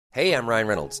Hey, I'm Ryan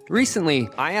Reynolds. Recently,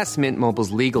 I asked Mint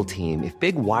Mobile's legal team if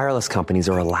big wireless companies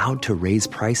are allowed to raise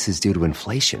prices due to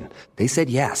inflation. They said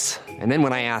yes. And then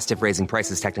when I asked if raising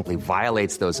prices technically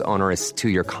violates those onerous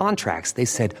two-year contracts, they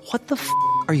said, "What the f***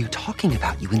 are you talking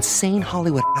about, you insane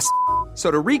Hollywood ass?" So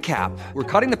to recap, we're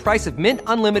cutting the price of Mint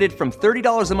Unlimited from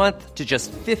 $30 a month to just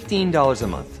 $15 a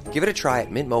month. Give it a try at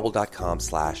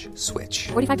mintmobile.com/switch.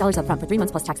 $45 up front for 3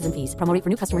 months plus taxes and fees. Promo rate for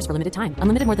new customers for limited time.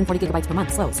 Unlimited more than 40 gigabytes per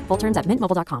month. Slows full terms at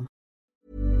mintmobile.com.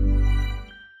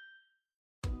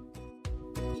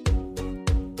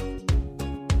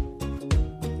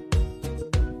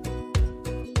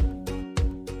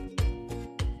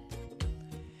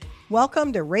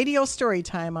 Welcome to Radio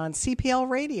Storytime on CPL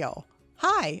Radio.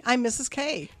 Hi, I'm Mrs.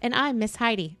 K. And I'm Miss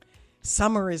Heidi.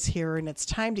 Summer is here and it's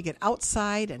time to get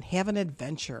outside and have an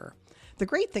adventure. The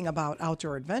great thing about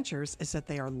outdoor adventures is that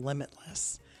they are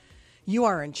limitless. You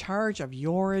are in charge of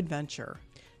your adventure.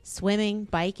 Swimming,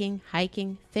 biking,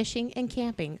 hiking, fishing, and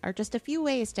camping are just a few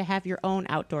ways to have your own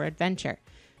outdoor adventure.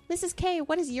 Mrs. K,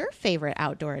 what is your favorite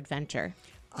outdoor adventure?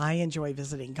 I enjoy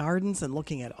visiting gardens and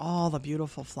looking at all the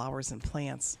beautiful flowers and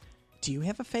plants. Do you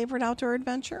have a favorite outdoor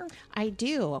adventure? I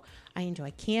do. I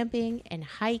enjoy camping and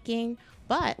hiking,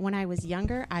 but when I was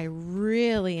younger, I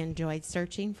really enjoyed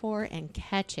searching for and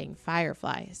catching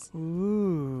fireflies.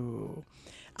 Ooh.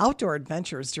 Outdoor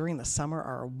adventures during the summer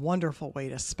are a wonderful way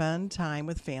to spend time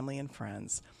with family and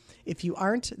friends. If you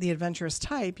aren't the adventurous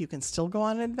type, you can still go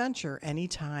on an adventure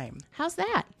anytime. How's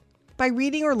that? By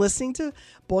reading or listening to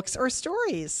books or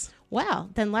stories.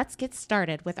 Well, then let's get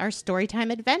started with our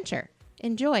Storytime adventure.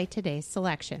 Enjoy today's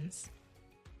selections.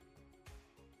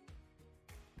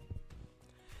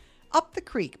 Up the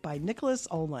Creek by Nicholas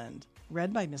Oland,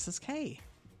 read by Mrs. K.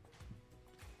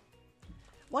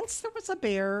 Once there was a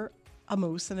bear, a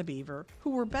moose, and a beaver who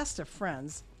were best of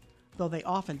friends, though they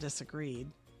often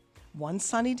disagreed. One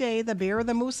sunny day, the bear,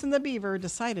 the moose, and the beaver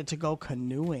decided to go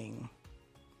canoeing.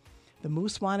 The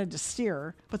moose wanted to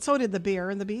steer, but so did the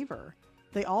bear and the beaver.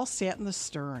 They all sat in the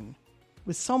stern.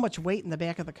 With so much weight in the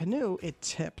back of the canoe, it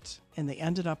tipped, and they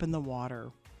ended up in the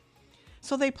water.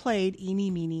 So they played eeny,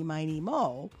 meeny, miny,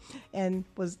 mo, and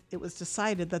it was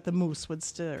decided that the moose would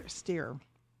steer.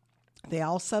 They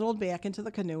all settled back into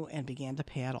the canoe and began to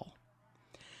paddle.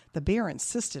 The bear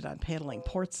insisted on paddling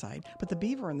port side, but the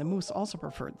beaver and the moose also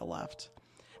preferred the left.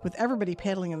 With everybody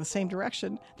paddling in the same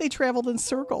direction, they traveled in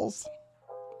circles.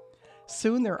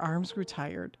 Soon their arms grew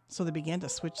tired, so they began to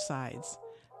switch sides.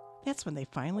 That's when they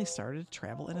finally started to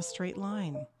travel in a straight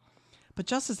line. But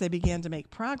just as they began to make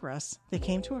progress, they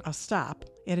came to a stop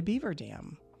at a beaver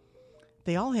dam.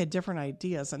 They all had different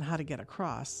ideas on how to get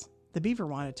across. The beaver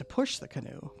wanted to push the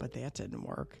canoe, but that didn't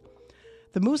work.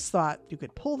 The moose thought you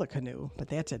could pull the canoe, but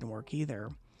that didn't work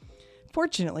either.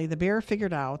 Fortunately, the bear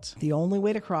figured out the only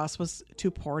way to cross was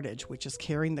to portage, which is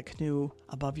carrying the canoe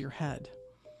above your head.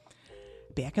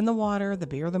 Back in the water, the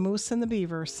bear, the moose, and the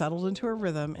beaver settled into a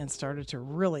rhythm and started to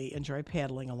really enjoy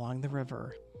paddling along the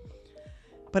river.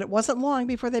 But it wasn't long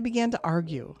before they began to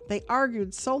argue. They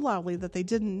argued so loudly that they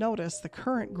didn't notice the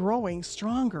current growing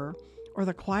stronger or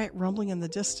the quiet rumbling in the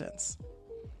distance.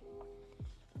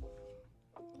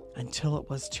 Until it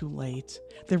was too late.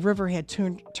 The river had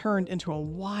turned into a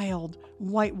wild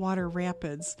whitewater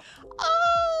rapids.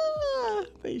 Ah!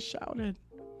 They shouted.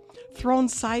 Thrown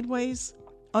sideways,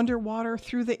 underwater,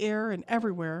 through the air, and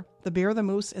everywhere, the bear, the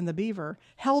moose, and the beaver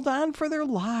held on for their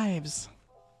lives.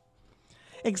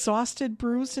 Exhausted,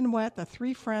 bruised, and wet, the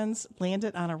three friends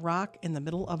landed on a rock in the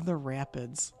middle of the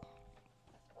rapids.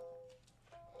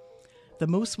 The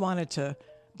moose wanted to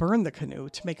burn the canoe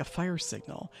to make a fire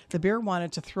signal. The bear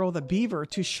wanted to throw the beaver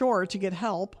to shore to get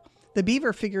help. The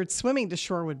beaver figured swimming to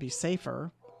shore would be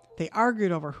safer. They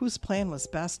argued over whose plan was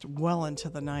best well into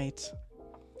the night.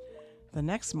 The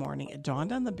next morning, it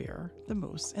dawned on the bear, the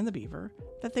moose, and the beaver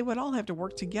that they would all have to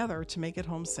work together to make it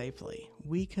home safely.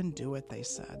 We can do it, they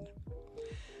said.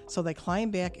 So they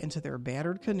climbed back into their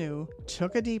battered canoe,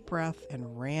 took a deep breath,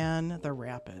 and ran the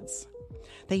rapids.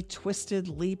 They twisted,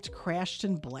 leaped, crashed,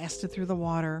 and blasted through the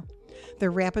water. The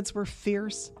rapids were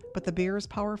fierce, but the bear's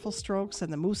powerful strokes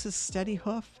and the moose's steady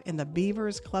hoof and the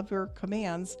beaver's clever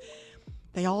commands,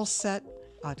 they all set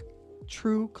a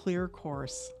true, clear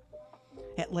course.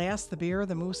 At last, the bear,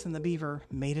 the moose, and the beaver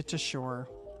made it to shore.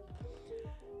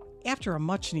 After a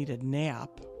much-needed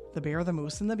nap, the bear, the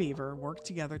moose, and the beaver worked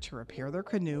together to repair their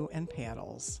canoe and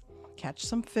paddles, catch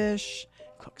some fish,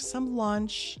 cook some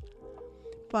lunch,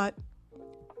 but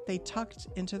they tucked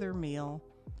into their meal.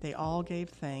 They all gave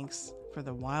thanks for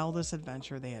the wildest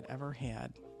adventure they had ever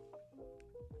had.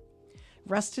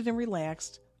 Rested and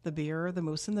relaxed, the bear, the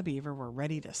moose, and the beaver were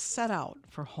ready to set out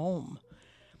for home.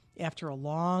 After a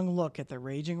long look at the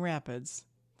raging rapids,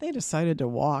 they decided to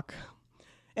walk.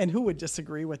 And who would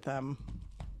disagree with them?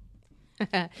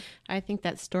 I think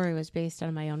that story was based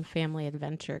on my own family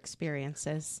adventure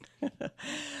experiences.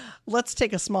 Let's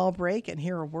take a small break and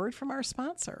hear a word from our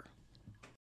sponsor.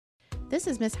 This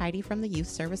is Miss Heidi from the Youth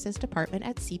Services Department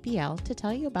at CPL to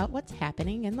tell you about what's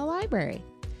happening in the library.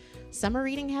 Summer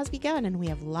reading has begun and we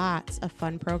have lots of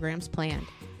fun programs planned.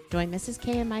 Join Mrs.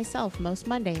 K and myself most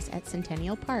Mondays at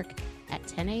Centennial Park at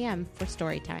 10 a.m. for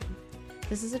story time.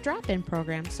 This is a drop-in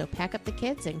program, so pack up the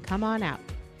kids and come on out.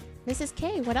 Mrs.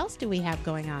 K, what else do we have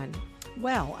going on?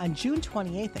 Well, on June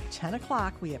 28th at 10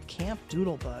 o'clock, we have Camp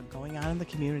Doodlebug going on in the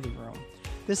community room.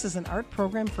 This is an art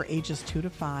program for ages 2 to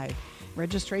 5.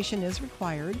 Registration is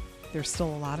required. There's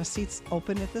still a lot of seats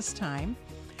open at this time.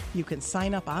 You can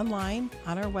sign up online,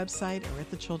 on our website, or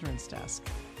at the children's desk.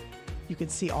 You can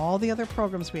see all the other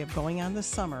programs we have going on this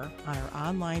summer on our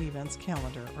online events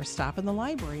calendar, or stop in the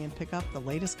library and pick up the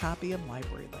latest copy of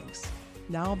Library Links.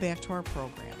 Now back to our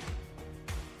program.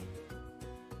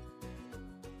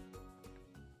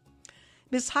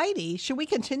 Miss Heidi, should we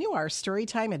continue our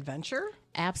storytime adventure?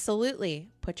 Absolutely.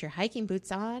 Put your hiking boots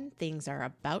on. Things are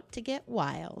about to get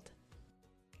wild.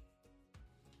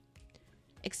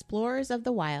 Explorers of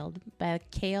the Wild by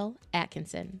Cale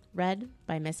Atkinson. Read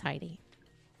by Miss Heidi.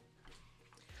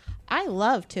 I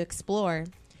love to explore.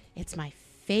 It's my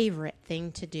favorite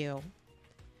thing to do.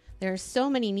 There are so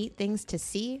many neat things to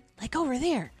see, like over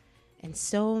there, and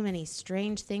so many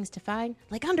strange things to find,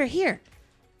 like under here.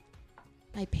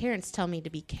 My parents tell me to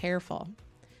be careful.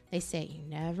 They say you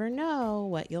never know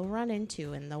what you'll run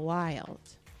into in the wild.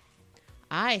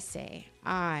 I say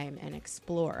I'm an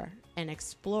explorer, and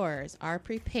explorers are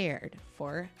prepared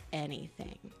for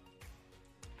anything.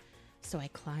 So I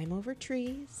climb over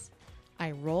trees,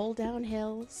 I roll down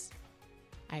hills,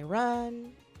 I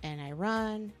run and I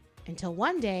run until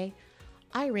one day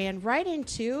I ran right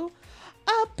into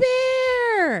a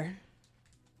bear.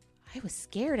 I was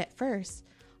scared at first.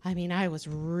 I was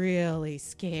really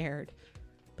scared.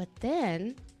 But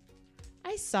then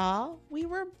I saw we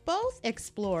were both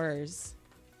explorers.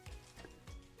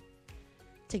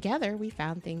 Together, we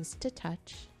found things to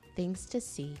touch, things to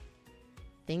see,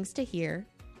 things to hear,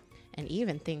 and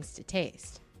even things to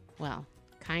taste. Well,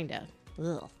 kind of.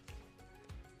 Ugh.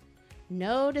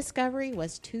 No discovery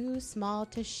was too small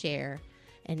to share,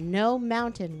 and no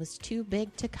mountain was too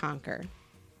big to conquer.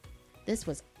 This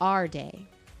was our day.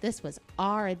 This was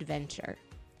our adventure.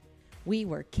 We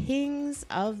were kings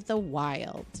of the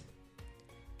wild.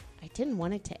 I didn't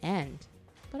want it to end,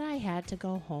 but I had to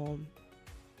go home.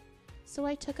 So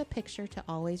I took a picture to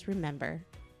always remember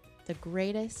the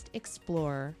greatest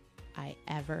explorer I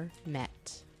ever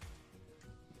met.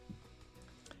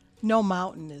 No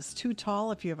mountain is too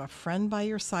tall if you have a friend by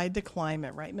your side to climb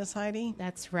it, right, Miss Heidi?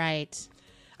 That's right.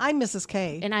 I'm Mrs.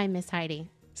 K. And I'm Miss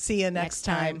Heidi. See you next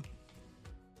time.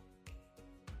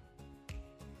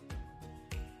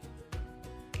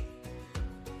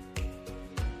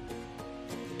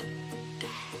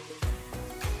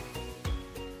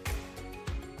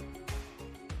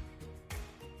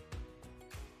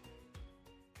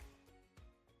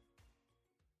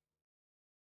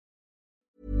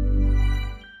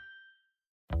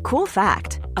 Cool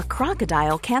fact, a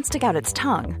crocodile can't stick out its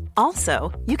tongue.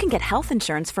 Also, you can get health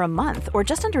insurance for a month or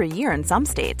just under a year in some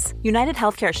states. United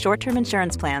Healthcare short-term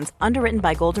insurance plans, underwritten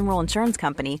by Golden Rule Insurance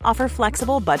Company, offer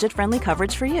flexible, budget-friendly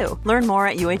coverage for you. Learn more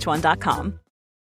at uh1.com.